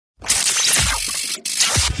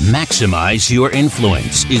Maximize Your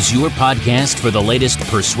Influence is your podcast for the latest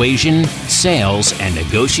persuasion, sales, and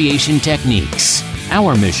negotiation techniques.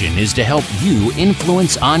 Our mission is to help you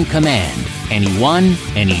influence on command, anyone,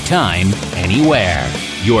 anytime, anywhere.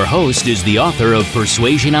 Your host is the author of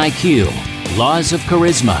Persuasion IQ, Laws of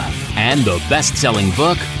Charisma, and the best-selling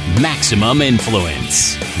book, Maximum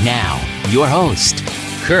Influence. Now, your host,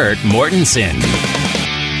 Kurt Mortensen.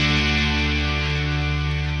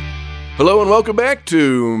 Hello and welcome back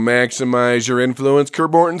to Maximize Your Influence.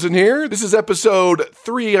 Kurt Mortensen here. This is episode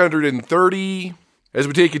 330 as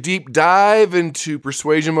we take a deep dive into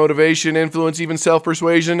persuasion, motivation, influence, even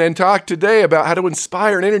self-persuasion, and talk today about how to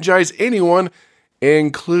inspire and energize anyone,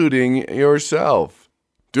 including yourself.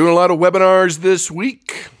 Doing a lot of webinars this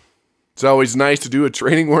week. It's always nice to do a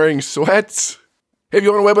training wearing sweats. Hey, if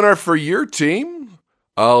you want a webinar for your team,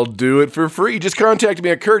 I'll do it for free. Just contact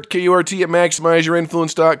me at Kurt, K-U-R-T, at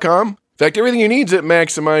MaximizeYourInfluence.com. In fact, everything you need is at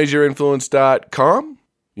MaximizeYourInfluence.com.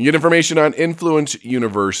 You get information on Influence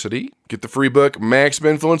University. Get the free book,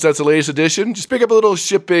 Maximum Influence. That's the latest edition. Just pick up a little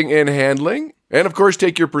shipping and handling. And, of course,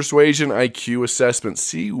 take your Persuasion IQ assessment.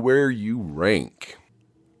 See where you rank.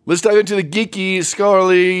 Let's dive into the geeky,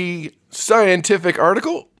 scholarly, scientific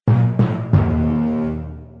article.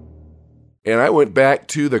 And I went back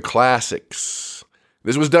to the classics.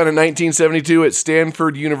 This was done in 1972 at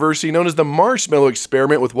Stanford University, known as the Marshmallow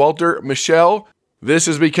Experiment with Walter Mischel. This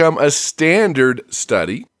has become a standard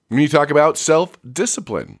study when you talk about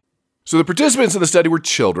self-discipline. So the participants in the study were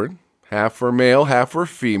children. Half were male, half were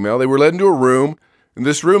female. They were led into a room. In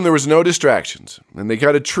this room, there was no distractions, and they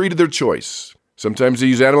kind of treated their choice. Sometimes they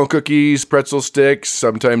used animal cookies, pretzel sticks.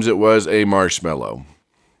 Sometimes it was a marshmallow.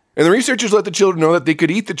 And the researchers let the children know that they could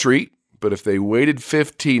eat the treat, but if they waited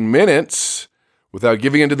 15 minutes without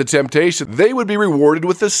giving in to the temptation, they would be rewarded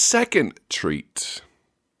with a second treat.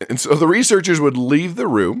 And so the researchers would leave the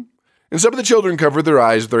room, and some of the children covered their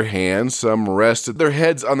eyes with their hands, some rested their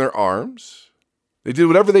heads on their arms. They did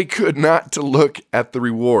whatever they could not to look at the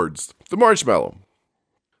rewards, the marshmallow.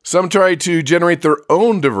 Some tried to generate their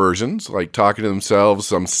own diversions, like talking to themselves.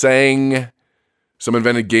 Some sang. Some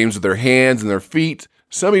invented games with their hands and their feet.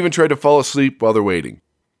 Some even tried to fall asleep while they're waiting.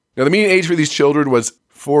 Now, the mean age for these children was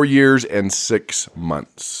 4 years and 6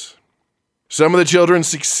 months. Some of the children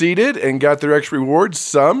succeeded and got their extra rewards.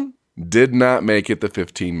 Some did not make it the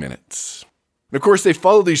 15 minutes. And of course, they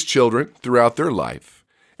followed these children throughout their life.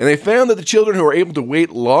 And they found that the children who were able to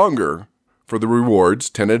wait longer for the rewards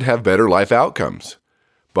tended to have better life outcomes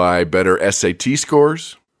by better SAT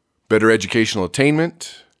scores, better educational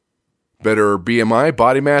attainment, better BMI,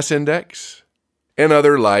 body mass index, and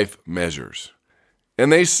other life measures.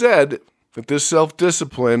 And they said that this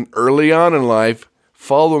self-discipline early on in life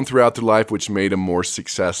followed them throughout their life, which made them more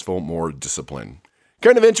successful, more disciplined.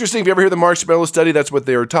 Kind of interesting. If you ever hear the Marshmallow Study, that's what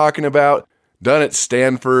they were talking about, done at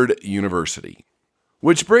Stanford University.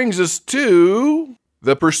 Which brings us to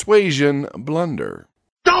the persuasion blunder.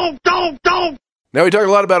 Don't! Now, we talk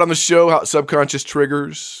a lot about on the show how subconscious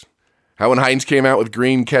triggers, how when Heinz came out with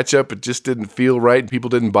green ketchup, it just didn't feel right and people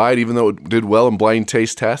didn't buy it even though it did well in blind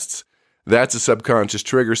taste tests. That's a subconscious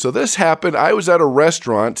trigger. So this happened. I was at a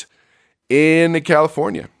restaurant in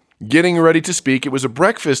California getting ready to speak. It was a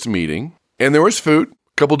breakfast meeting, and there was food, a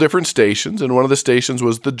couple different stations, and one of the stations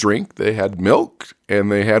was the drink. They had milk,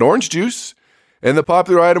 and they had orange juice, and the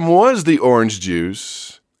popular item was the orange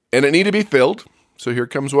juice, and it needed to be filled. So here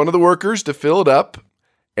comes one of the workers to fill it up,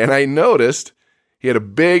 and I noticed he had a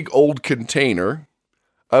big old container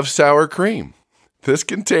of sour cream. This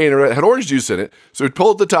container had orange juice in it, so he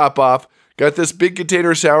pulled the top off, got this big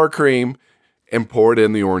container of sour cream, and poured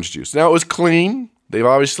in the orange juice. Now, it was clean. They've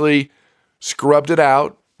obviously scrubbed it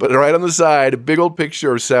out, but right on the side, a big old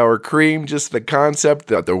picture of sour cream, just the concept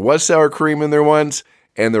that there was sour cream in there once,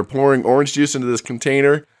 and they're pouring orange juice into this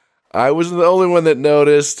container. I wasn't the only one that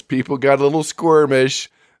noticed. People got a little squirmish,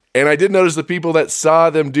 and I did notice the people that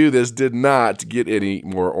saw them do this did not get any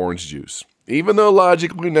more orange juice. Even though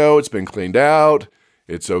logically, no, it's been cleaned out,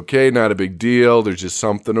 it's okay, not a big deal, there's just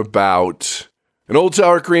something about an old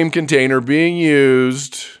sour cream container being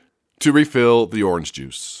used to refill the orange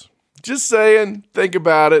juice. Just saying, think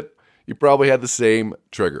about it. You probably had the same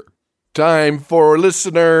trigger. Time for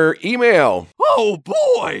listener email. Oh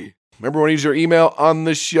boy! Remember when you use your email on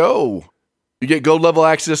the show. You get gold level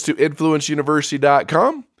access to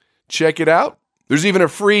InfluenceUniversity.com. Check it out. There's even a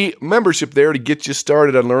free membership there to get you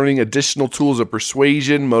started on learning additional tools of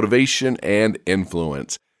persuasion, motivation, and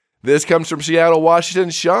influence. This comes from Seattle, Washington.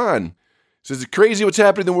 Sean says, it's crazy what's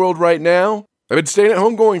happening in the world right now. I've been staying at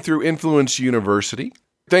home going through Influence University.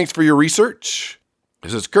 Thanks for your research. He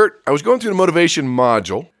says, Kurt, I was going through the motivation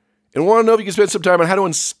module, and want to know if you can spend some time on how to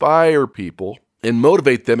inspire people and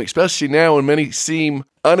motivate them, especially now when many seem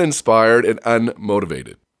uninspired and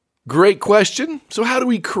unmotivated. Great question. So how do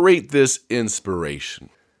we create this inspiration?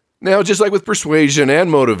 Now, just like with persuasion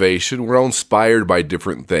and motivation, we're all inspired by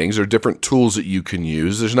different things. There are different tools that you can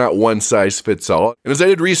use. There's not one size fits all. And as I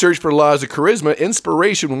did research for Laws of Charisma,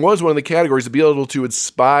 inspiration was one of the categories to be able to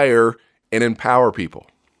inspire and empower people.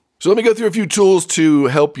 So let me go through a few tools to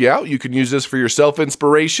help you out. You can use this for your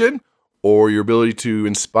self-inspiration or your ability to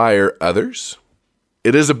inspire others.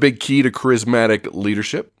 It is a big key to charismatic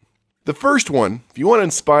leadership. The first one, if you want to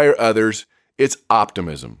inspire others, it's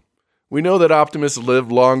optimism. We know that optimists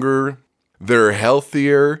live longer, they're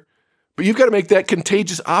healthier, but you've got to make that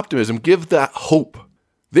contagious optimism. Give that hope.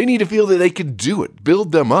 They need to feel that they can do it.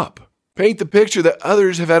 Build them up. Paint the picture that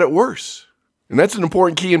others have had it worse. And that's an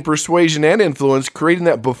important key in persuasion and influence, creating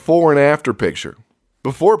that before and after picture.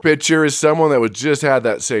 Before picture is someone that was just had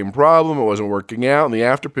that same problem, it wasn't working out, and the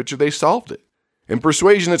after picture, they solved it. In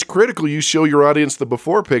persuasion, it's critical you show your audience the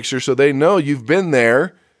before picture so they know you've been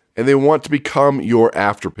there and they want to become your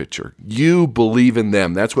after picture. You believe in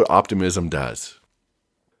them. That's what optimism does.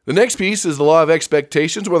 The next piece is the law of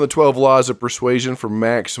expectations, one of the 12 laws of persuasion for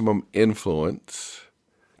maximum influence.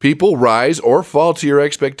 People rise or fall to your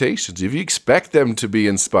expectations. If you expect them to be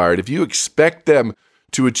inspired, if you expect them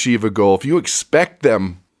to achieve a goal, if you expect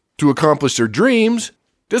them to accomplish their dreams,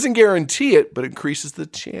 doesn't guarantee it, but increases the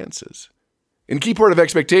chances. And a key part of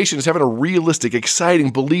expectation is having a realistic, exciting,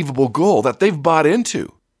 believable goal that they've bought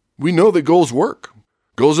into. We know that goals work.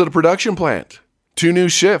 Goals at a production plant. 2 new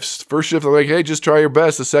shifts. First shift, they're like, hey, just try your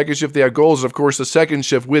best. The second shift, they have goals. And of course, the second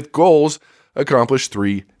shift with goals accomplish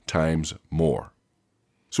 3 times more.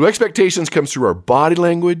 So expectations comes through our body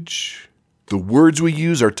language, the words we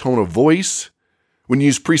use, our tone of voice. When you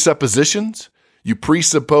use presuppositions, you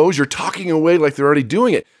presuppose, you're talking away like they're already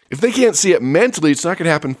doing it. If they can't see it mentally, it's not going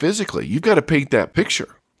to happen physically. You've got to paint that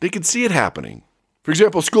picture. They can see it happening. For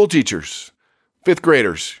example, school teachers. 5th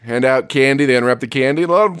graders hand out candy, they unwrap the candy,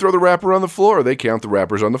 and a lot of them throw the wrapper on the floor. They count the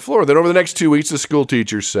wrappers on the floor. Then over the next 2 weeks, the school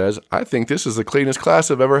teacher says, I think this is the cleanest class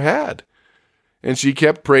I've ever had. And she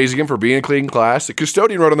kept praising him for being a clean class. The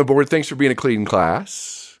custodian wrote on the board, thanks for being a clean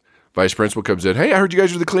class. Vice principal comes in, hey, I heard you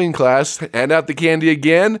guys were the clean class. Hand out the candy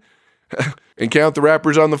again and count the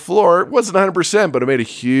wrappers on the floor. It wasn't 100%, but it made a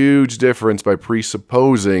huge difference by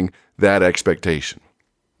presupposing that expectation.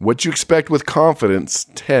 What you expect with confidence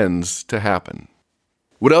tends to happen.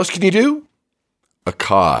 What else can you do? A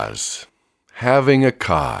cause. Having a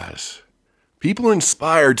cause. People are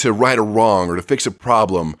inspired to right a wrong or to fix a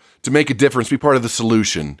problem, to make a difference, be part of the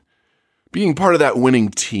solution, being part of that winning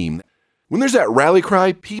team. When there's that rally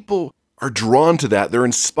cry, people are drawn to that. They're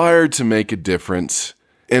inspired to make a difference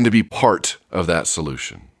and to be part of that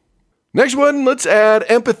solution. Next one, let's add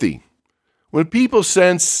empathy. When people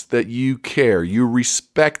sense that you care, you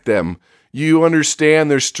respect them, you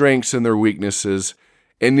understand their strengths and their weaknesses,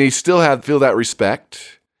 and they still feel that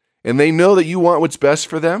respect, and they know that you want what's best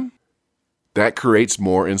for them, that creates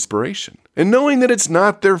more inspiration. And knowing that it's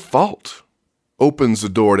not their fault opens the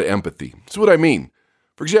door to empathy. That's what I mean.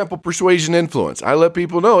 For example, persuasion influence. I let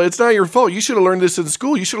people know it's not your fault. You should have learned this in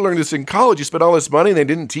school. You should have learned this in college. You spent all this money and they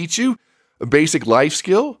didn't teach you a basic life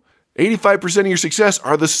skill. 85% of your success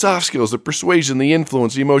are the soft skills, the persuasion, the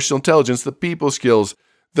influence, the emotional intelligence, the people skills,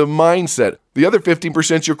 the mindset. The other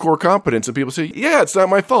 15% is your core competence. And people say, yeah, it's not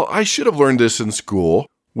my fault. I should have learned this in school,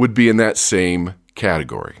 would be in that same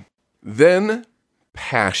category. Then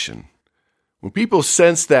passion. When people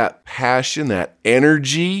sense that passion, that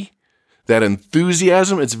energy, that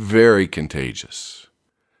enthusiasm, it's very contagious.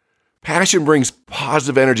 Passion brings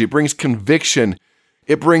positive energy. It brings conviction.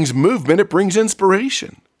 It brings movement. It brings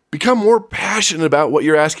inspiration. Become more passionate about what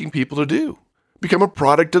you're asking people to do. Become a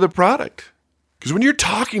product of the product. Because when you're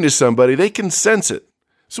talking to somebody, they can sense it.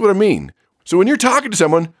 That's what I mean. So when you're talking to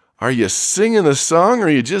someone, are you singing the song or are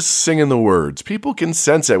you just singing the words? People can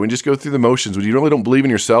sense that when you just go through the motions. When you really don't believe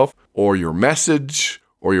in yourself or your message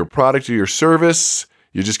or your product or your service,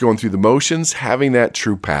 you're just going through the motions, having that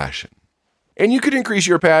true passion. And you could increase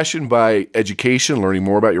your passion by education, learning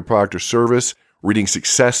more about your product or service, reading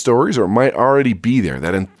success stories, or it might already be there.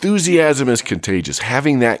 That enthusiasm is contagious,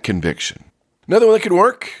 having that conviction. Another one that can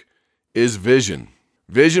work is vision.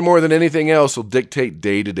 Vision, more than anything else, will dictate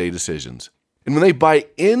day-to-day decisions. And when they buy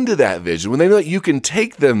into that vision, when they know that you can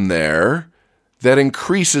take them there, that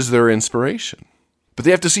increases their inspiration. But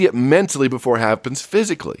they have to see it mentally before it happens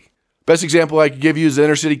physically. Best example I could give you is the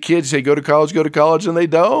inner city kids say, go to college, and they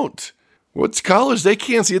don't. What's college? They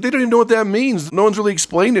can't see it. They don't even know what that means. No one's really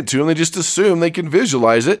explained it to them. They just assume they can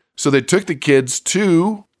visualize it. So they took the kids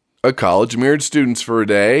to a college mirrored students for a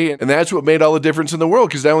day. And that's what made all the difference in the world.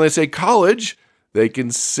 Because now when they say college, they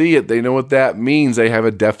can see it. They know what that means. They have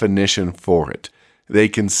a definition for it. They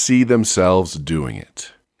can see themselves doing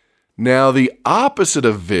it. Now, the opposite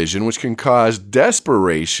of vision, which can cause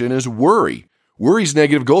desperation, is worry. Worry is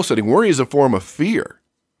negative goal setting. Worry is a form of fear.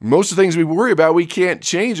 Most of the things we worry about, we can't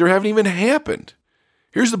change or haven't even happened.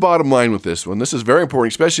 Here's the bottom line with this one. This is very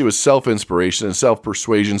important, especially with self-inspiration and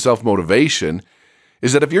self-persuasion, self-motivation,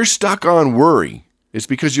 is that if you're stuck on worry, it's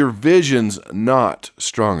because your vision's not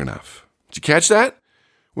strong enough. Did you catch that?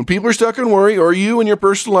 When people are stuck on worry, or you in your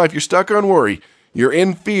personal life, you're stuck on worry, you're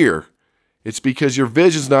in fear, it's because your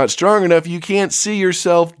vision's not strong enough. You can't see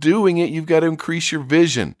yourself doing it. You've got to increase your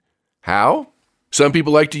vision. How? Some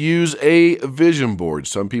people like to use a vision board.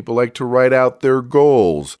 Some people like to write out their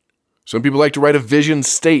goals. Some people like to write a vision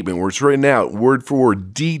statement where it's written out, word for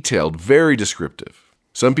word, detailed, very descriptive.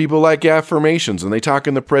 Some people like affirmations and they talk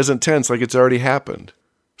in the present tense like it's already happened.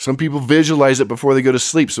 Some people visualize it before they go to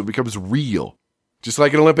sleep so it becomes real. Just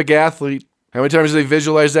like an Olympic athlete, how many times do they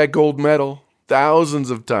visualize that gold medal? Thousands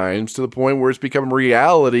of times, to the point where it's become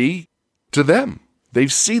reality to them. They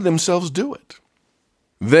see themselves do it.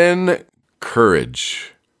 Then,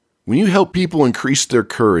 courage. When you help people increase their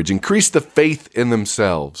courage, increase the faith in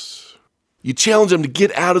themselves, you challenge them to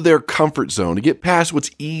get out of their comfort zone, to get past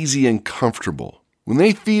what's easy and comfortable. When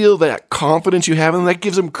they feel that confidence you have in them, that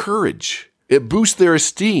gives them courage. It boosts their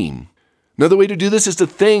esteem. Another way to do this is to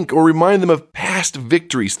think or remind them of past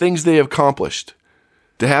victories, things they have accomplished.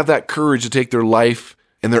 To have that courage to take their life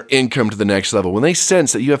and their income to the next level. When they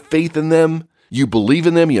sense that you have faith in them, you believe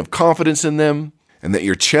in them, you have confidence in them, and that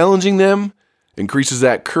you're challenging them, increases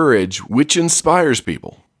that courage, which inspires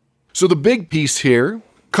people. So the big piece here,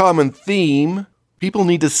 common theme, people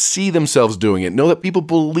need to see themselves doing it, know that people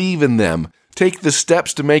believe in them, take the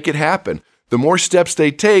steps to make it happen. The more steps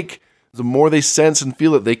they take, the more they sense and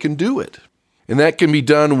feel that they can do it. And that can be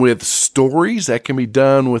done with stories, that can be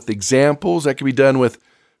done with examples, that can be done with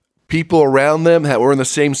people around them that were in the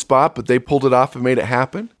same spot, but they pulled it off and made it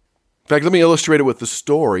happen. In fact, let me illustrate it with the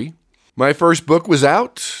story. My first book was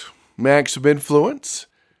out, Max of Influence,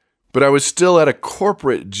 but I was still at a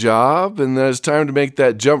corporate job, and it was time to make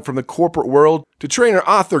that jump from the corporate world to trainer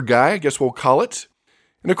author guy, I guess we'll call it.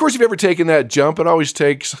 And of course, if you've ever taken that jump, it always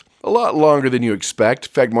takes a lot longer than you expect.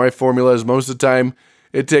 In fact, my formula is most of the time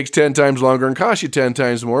it takes 10 times longer and costs you 10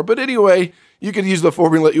 times more. But anyway, you can use the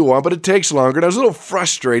formula you want, but it takes longer. And I was a little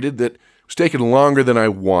frustrated that it was taking longer than I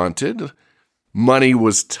wanted. Money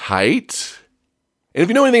was tight. And if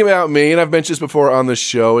you know anything about me, and I've mentioned this before on the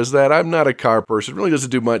show, is that I'm not a car person. It really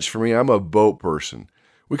doesn't do much for me. I'm a boat person.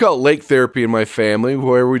 We call it lake therapy in my family,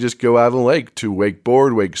 where we just go out on the lake to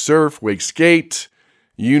wakeboard, wake surf, wake skate.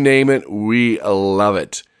 You name it, we love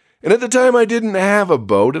it. And at the time, I didn't have a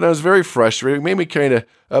boat, and I was very frustrated. It made me kind of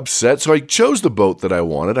upset, so I chose the boat that I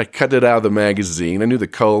wanted. I cut it out of the magazine. I knew the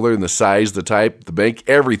color and the size, the type, the make,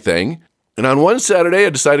 everything. And on one Saturday,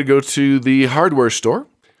 I decided to go to the hardware store,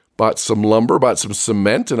 bought some lumber, bought some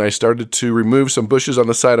cement, and I started to remove some bushes on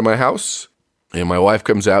the side of my house. And my wife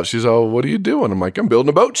comes out. She's, "Oh, what are you doing?" I'm like, "I'm building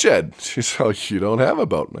a boat shed." She's, "Oh, you don't have a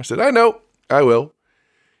boat." And I said, "I know, I will."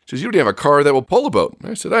 She says, "You don't have a car that will pull a boat."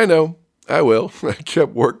 And I said, "I know, I will." I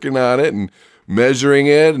kept working on it and measuring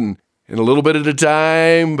it and a little bit at a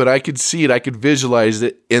time, but I could see it. I could visualize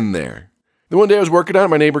it in there. Then one day I was working on it.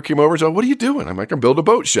 My neighbor came over and said, "What are you doing?" I'm like, "I'm building a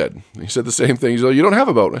boat shed." And he said the same thing. He said, "You don't have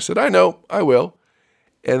a boat." And I said, "I know, I will."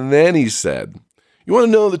 And then he said, "You want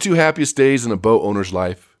to know the two happiest days in a boat owner's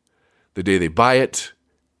life? The day they buy it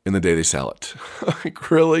and the day they sell it."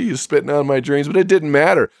 Like, really? You're spitting on my dreams? But it didn't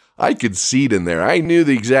matter. I could see it in there. I knew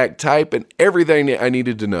the exact type and everything I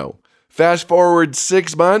needed to know. Fast forward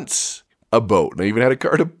 6 months, a boat. And I even had a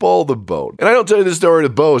car to pull the boat. And I don't tell you this story to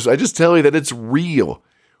boast. I just tell you that it's real.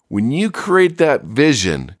 When you create that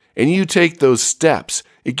vision and you take those steps,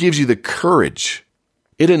 it gives you the courage.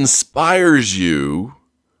 It inspires you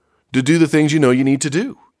to do the things you know you need to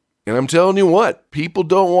do. And I'm telling you what, people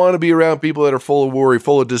don't want to be around people that are full of worry,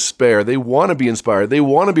 full of despair. They want to be inspired. They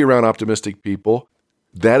want to be around optimistic people.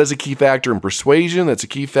 That is a key factor in persuasion. That's a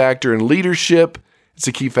key factor in leadership. It's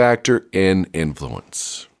a key factor in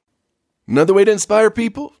influence. Another way to inspire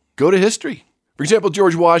people, go to history. For example,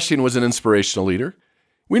 George Washington was an inspirational leader.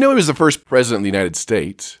 We know he was the first president of the United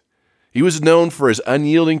States. He was known for his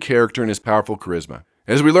unyielding character and his powerful charisma.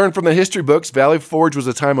 As we learn from the history books, Valley Forge was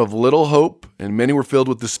a time of little hope, and many were filled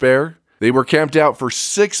with despair. They were camped out for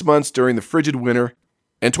 6 months during the frigid winter,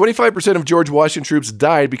 and 25% of George Washington troops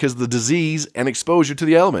died because of the disease and exposure to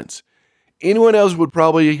the elements. Anyone else would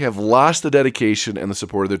probably have lost the dedication and the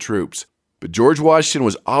support of the troops. But George Washington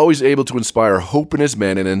was always able to inspire hope in his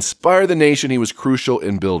men and inspire the nation he was crucial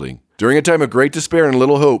in building. During a time of great despair and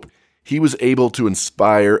little hope, he was able to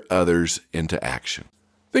inspire others into action.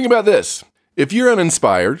 Think about this. If you're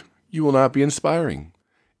uninspired, you will not be inspiring.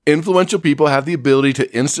 Influential people have the ability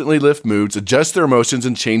to instantly lift moods, adjust their emotions,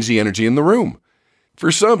 and change the energy in the room.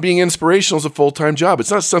 For some, being inspirational is a full-time job. It's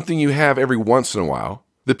not something you have every once in a while.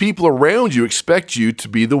 The people around you expect you to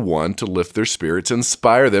be the one to lift their spirits and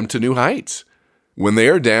inspire them to new heights. When they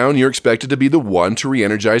are down, you're expected to be the one to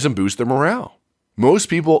re-energize and boost their morale. Most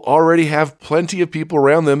people already have plenty of people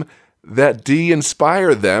around them that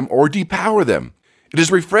de-inspire them or depower them. It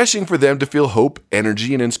is refreshing for them to feel hope,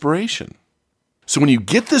 energy, and inspiration. So when you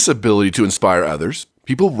get this ability to inspire others,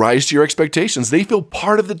 people rise to your expectations. They feel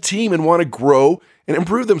part of the team and want to grow and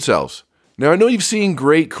improve themselves. Now, I know you've seen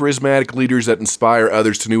great charismatic leaders that inspire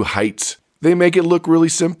others to new heights. They make it look really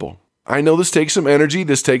simple. I know this takes some energy,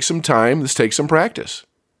 this takes some time, this takes some practice.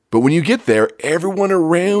 But when you get there, everyone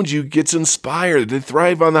around you gets inspired. They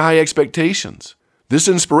thrive on the high expectations. This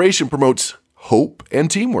inspiration promotes hope and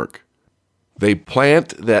teamwork. They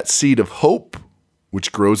plant that seed of hope,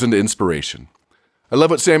 which grows into inspiration. I love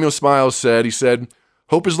what Samuel Smiles said. He said,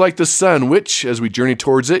 "Hope is like the sun, which, as we journey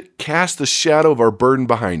towards it, casts the shadow of our burden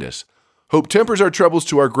behind us. Hope tempers our troubles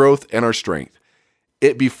to our growth and our strength.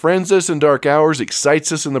 It befriends us in dark hours, excites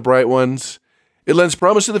us in the bright ones. It lends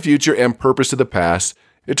promise to the future and purpose to the past.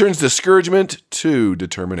 It turns discouragement to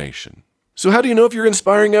determination." So how do you know if you're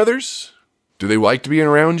inspiring others? Do they like to be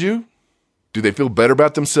around you? Do they feel better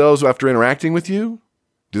about themselves after interacting with you?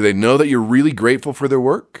 Do they know that you're really grateful for their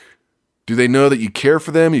work? Do they know that you care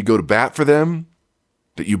for them, you go to bat for them,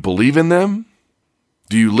 that you believe in them?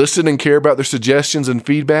 Do you listen and care about their suggestions and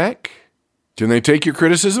feedback? Can they take your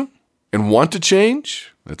criticism and want to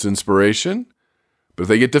change? That's inspiration. But if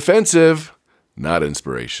they get defensive, not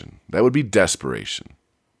inspiration. That would be desperation.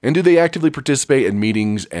 And do they actively participate in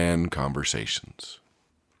meetings and conversations?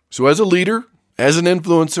 So as a leader, as an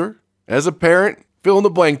influencer, as a parent, fill in the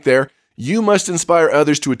blank there, you must inspire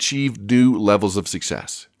others to achieve new levels of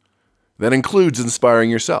success. That includes inspiring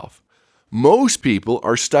yourself. Most people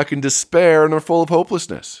are stuck in despair and are full of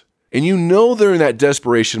hopelessness. And you know they're in that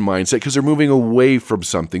desperation mindset because they're moving away from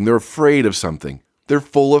something. They're afraid of something. They're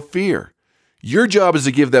full of fear. Your job is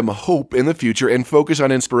to give them hope in the future and focus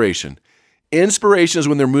on inspiration. Inspiration is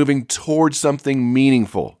when they're moving towards something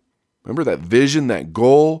meaningful. Remember that vision, that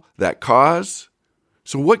goal, that cause?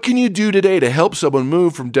 So what can you do today to help someone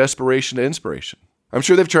move from desperation to inspiration? I'm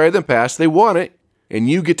sure they've tried it in the past. They want it, and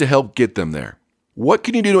you get to help get them there. What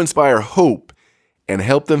can you do to inspire hope and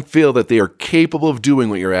help them feel that they are capable of doing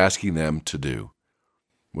what you're asking them to do?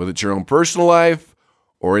 Whether it's your own personal life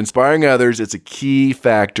or inspiring others, it's a key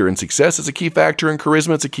factor in success. It's a key factor in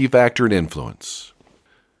charisma. It's a key factor in influence.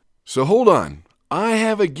 So hold on. I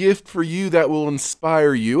have a gift for you that will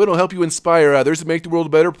inspire you. It'll help you inspire others and make the world a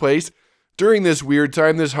better place during this weird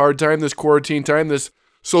time, this hard time, this quarantine time, this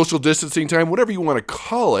social distancing time, whatever you want to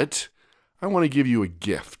call it. I want to give you a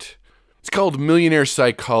gift. It's called Millionaire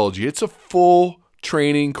Psychology. It's a full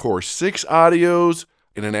training course, 6 audios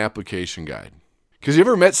and an application guide. Because you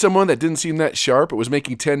ever met someone that didn't seem that sharp, but was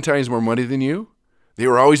making 10 times more money than you? They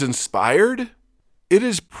were always inspired? It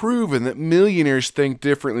is proven that millionaires think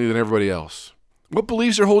differently than everybody else. What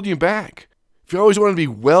beliefs are holding you back? If you always want to be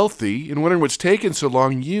wealthy and wondering what's taken so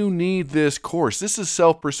long, you need this course. This is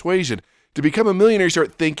self-persuasion. To become a millionaire,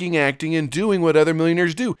 start thinking, acting, and doing what other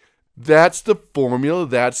millionaires do. That's the formula.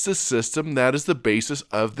 That's the system. That is the basis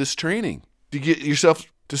of this training. To get yourself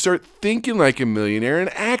to start thinking like a millionaire and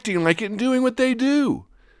acting like it and doing what they do.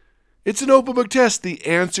 It's an open book test. The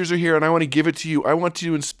answers are here, and I want to give it to you. I want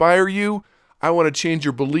to inspire you. I want to change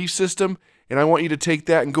your belief system, and I want you to take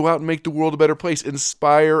that and go out and make the world a better place.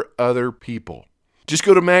 Inspire other people. Just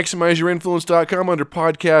go to MaximizeYourInfluence.com under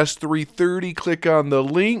Podcast 330, click on the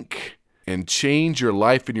link, and change your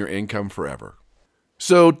life and your income forever.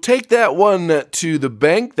 So take that one to the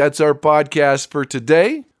bank. That's our podcast for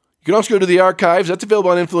today. You can also go to the archives. That's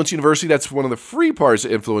available on Influence University. That's one of the free parts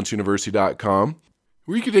of InfluenceUniversity.com,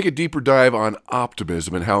 where you can take a deeper dive on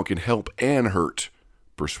optimism and how it can help and hurt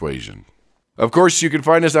persuasion. Of course, you can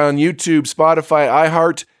find us on YouTube, Spotify,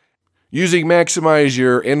 iHeart, using Maximize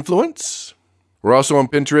Your Influence. We're also on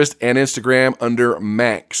Pinterest and Instagram under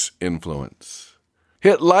Max Influence.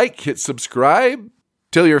 Hit like, hit subscribe,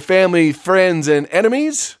 tell your family, friends, and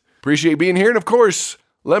enemies. Appreciate being here. And of course,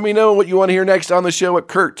 let me know what you want to hear next on the show at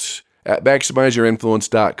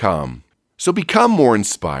Kurt@MaximizeYourInfluence.com. So become more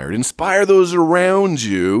inspired. Inspire those around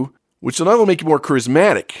you, which will not only make you more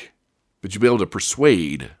charismatic, but you'll be able to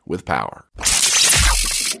persuade with power.